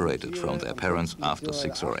are separated from their parents after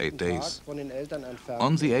 6 or 8 days.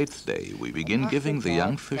 On the 8th day, we begin giving the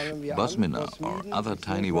young fish bosmina or other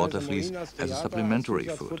tiny water fleas as a supplementary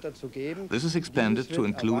food. This is expanded to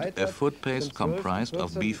include a food paste comprised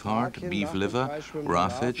of beef heart, beef liver,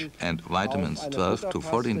 roughage, and vitamins 12 to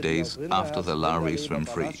 14 days after the larvae swim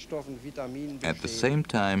free. At the same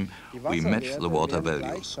time, we match the water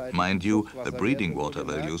values, mind you, the breeding water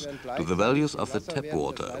values, to the values of the tap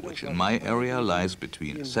water, which in my area lies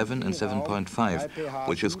between 7 and 7.5,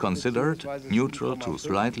 which is considered neutral to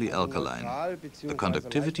slightly alkaline. The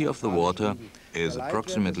conductivity of the water is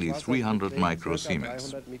approximately 300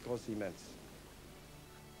 microsiemens.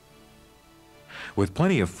 With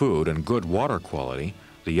plenty of food and good water quality,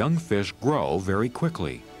 the young fish grow very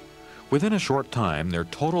quickly. Within a short time, their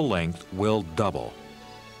total length will double.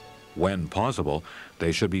 When possible,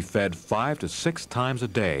 they should be fed 5 to 6 times a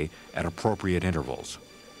day at appropriate intervals.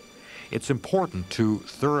 It's important to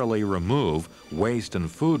thoroughly remove waste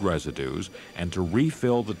and food residues and to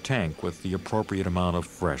refill the tank with the appropriate amount of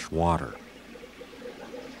fresh water.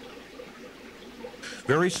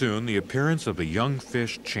 Very soon, the appearance of the young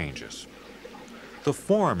fish changes. The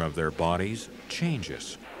form of their bodies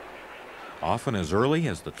changes. Often as early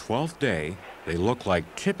as the 12th day, they look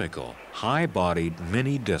like typical high-bodied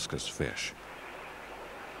mini discus fish.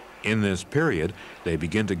 In this period, they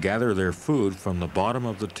begin to gather their food from the bottom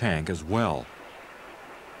of the tank as well.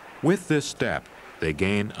 With this step, they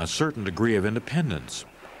gain a certain degree of independence.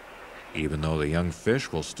 Even though the young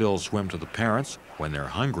fish will still swim to the parents when they're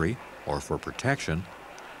hungry or for protection,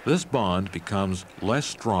 this bond becomes less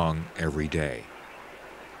strong every day.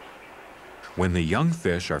 When the young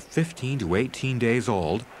fish are 15 to 18 days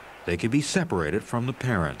old, they can be separated from the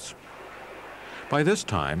parents. By this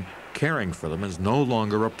time, caring for them is no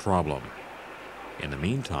longer a problem. In the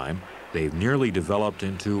meantime, they've nearly developed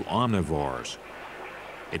into omnivores.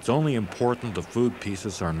 It's only important the food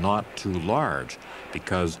pieces are not too large,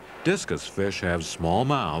 because discus fish have small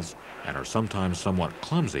mouths and are sometimes somewhat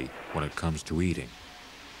clumsy when it comes to eating.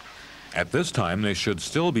 At this time, they should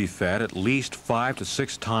still be fed at least 5 to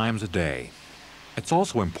 6 times a day. It's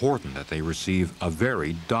also important that they receive a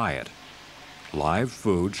varied diet. Live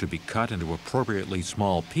food should be cut into appropriately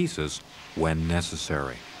small pieces when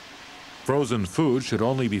necessary. Frozen food should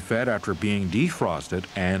only be fed after being defrosted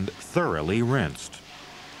and thoroughly rinsed.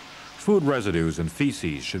 Food residues and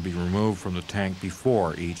feces should be removed from the tank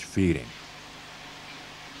before each feeding.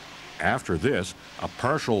 After this, a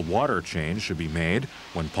partial water change should be made,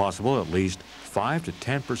 when possible at least 5 to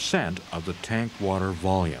 10% of the tank water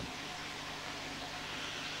volume.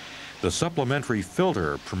 The supplementary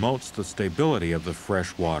filter promotes the stability of the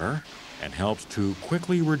fresh water and helps to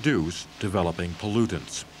quickly reduce developing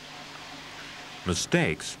pollutants.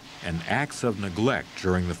 Mistakes and acts of neglect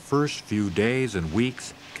during the first few days and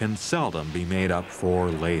weeks can seldom be made up for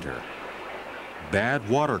later. Bad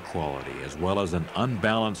water quality, as well as an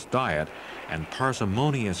unbalanced diet and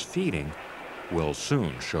parsimonious feeding, will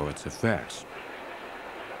soon show its effects.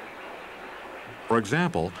 For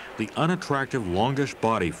example, the unattractive longish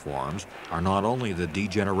body forms are not only the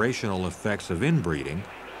degenerational effects of inbreeding,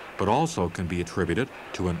 but also can be attributed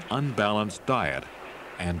to an unbalanced diet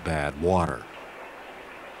and bad water.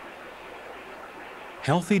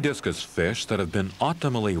 Healthy discus fish that have been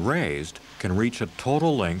optimally raised can reach a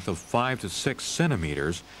total length of 5 to 6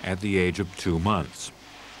 centimeters at the age of 2 months.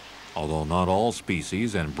 Although not all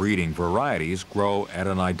species and breeding varieties grow at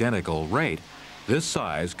an identical rate, this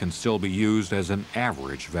size can still be used as an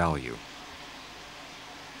average value.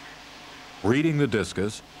 Breeding the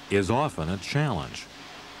discus is often a challenge.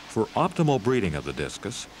 For optimal breeding of the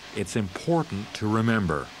discus, it's important to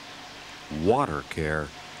remember water care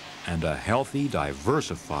and a healthy,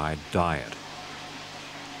 diversified diet.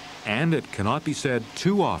 And it cannot be said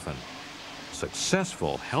too often,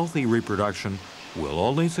 successful, healthy reproduction will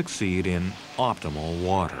only succeed in optimal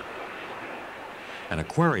water. An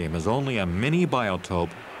aquarium is only a mini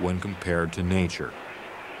biotope when compared to nature.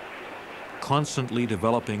 Constantly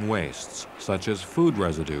developing wastes, such as food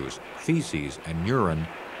residues, feces, and urine,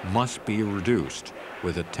 must be reduced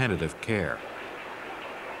with attentive care.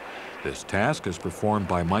 This task is performed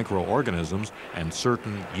by microorganisms and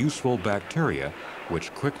certain useful bacteria,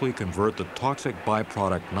 which quickly convert the toxic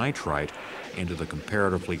byproduct nitrite into the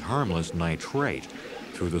comparatively harmless nitrate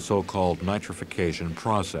through the so-called nitrification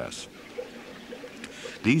process.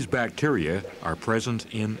 These bacteria are present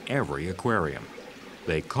in every aquarium.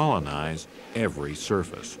 They colonize every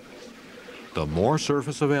surface. The more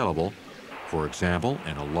surface available, for example,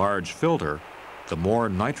 in a large filter, the more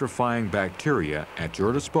nitrifying bacteria at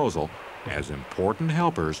your disposal as important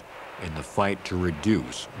helpers in the fight to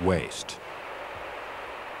reduce waste.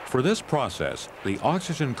 For this process, the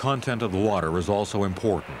oxygen content of the water is also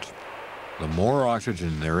important. The more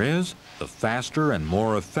oxygen there is, the faster and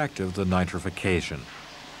more effective the nitrification.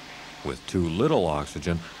 With too little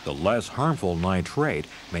oxygen, the less harmful nitrate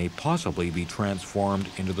may possibly be transformed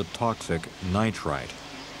into the toxic nitrite.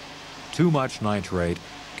 Too much nitrate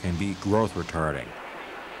can be growth retarding.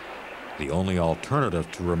 The only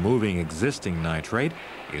alternative to removing existing nitrate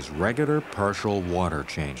is regular partial water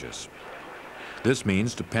changes. This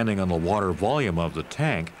means, depending on the water volume of the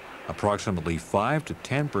tank, approximately 5 to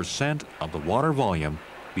 10% of the water volume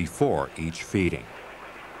before each feeding.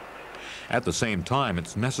 At the same time,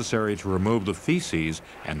 it's necessary to remove the feces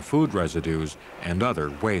and food residues and other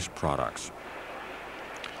waste products.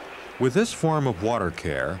 With this form of water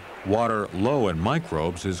care, water low in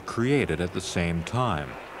microbes is created at the same time.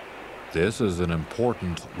 This is an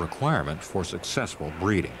important requirement for successful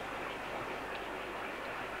breeding.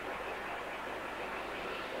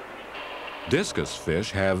 Discus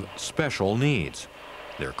fish have special needs.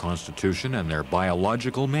 Their constitution and their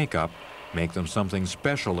biological makeup make them something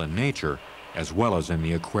special in nature as well as in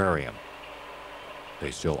the aquarium.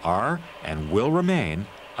 They still are and will remain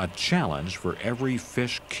a challenge for every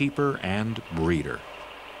fish keeper and breeder.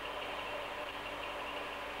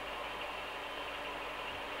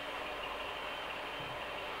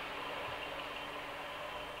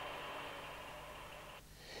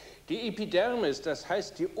 Die Epidermis, das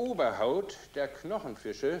heißt die Oberhaut der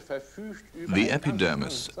Knochenfische, verfügt über The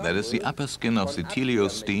epidermis, that is the upper skin of the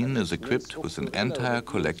teleostene, is equipped with an entire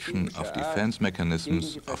collection of defense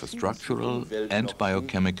mechanisms of a structural and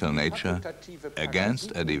biochemical nature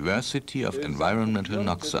against a diversity of environmental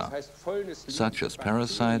noxa, such as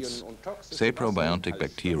parasites, saprobiotic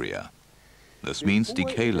bacteria. This means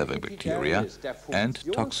decay-level bacteria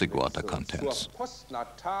and toxic water contents.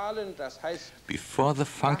 Before the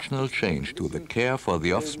functional change to the care for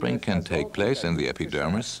the offspring can take place in the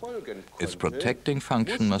epidermis, its protecting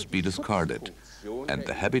function must be discarded, and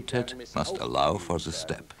the habitat must allow for this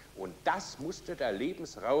step.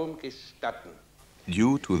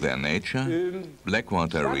 Due to their nature,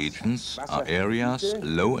 blackwater regions are areas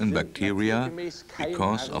low in bacteria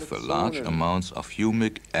because of the large amounts of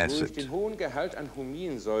humic acid.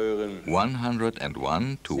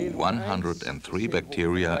 101 to 103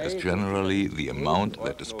 bacteria is generally the amount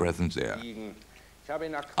that is present there.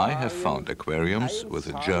 I have found aquariums with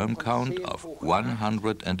a germ count of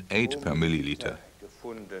 108 per milliliter.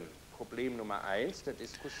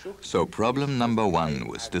 So problem number one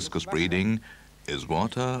with discus breeding is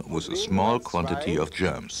water with a small quantity of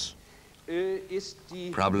germs.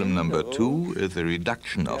 Problem number two is the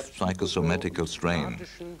reduction of psychosomatical strain.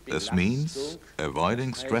 This means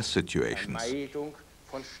avoiding stress situations.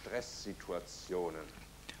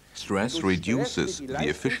 Stress reduces the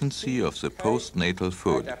efficiency of the postnatal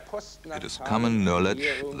food. It is common knowledge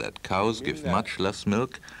that cows give much less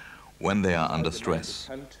milk when they are under stress.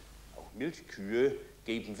 Milchkühe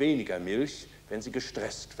geben weniger Milch, wenn sie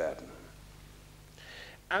gestresst werden.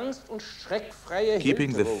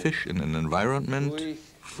 Keeping the fish in an environment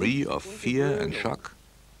free of fear and shock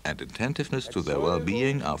and attentiveness to their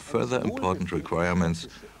well-being are further important requirements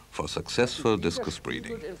for successful discus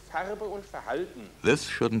breeding. This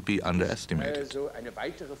shouldn't be underestimated.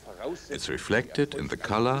 It's reflected in the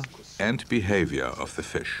color and behavior of the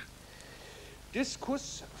fish.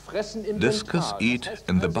 Discus eat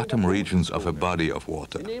in the bottom regions of a body of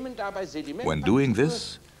water. When doing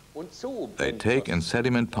this, they take in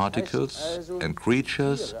sediment particles and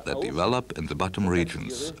creatures that develop in the bottom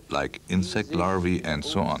regions, like insect larvae and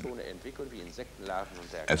so on.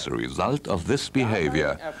 As a result of this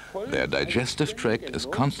behavior, their digestive tract is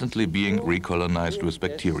constantly being recolonized with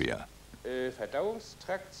bacteria.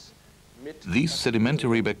 These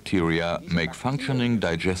sedimentary bacteria make functioning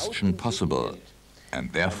digestion possible,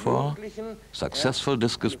 and therefore successful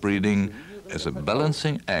discus breeding is a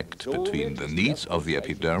balancing act between the needs of the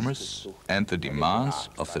epidermis and the demands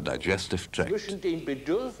of the digestive tract.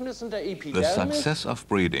 The success of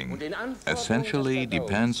breeding essentially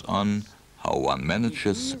depends on how one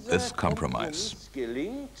manages this compromise.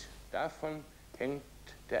 Davon hängt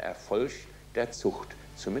der Erfolg der Zucht,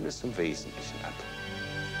 zumindest im Wesentlichen ab.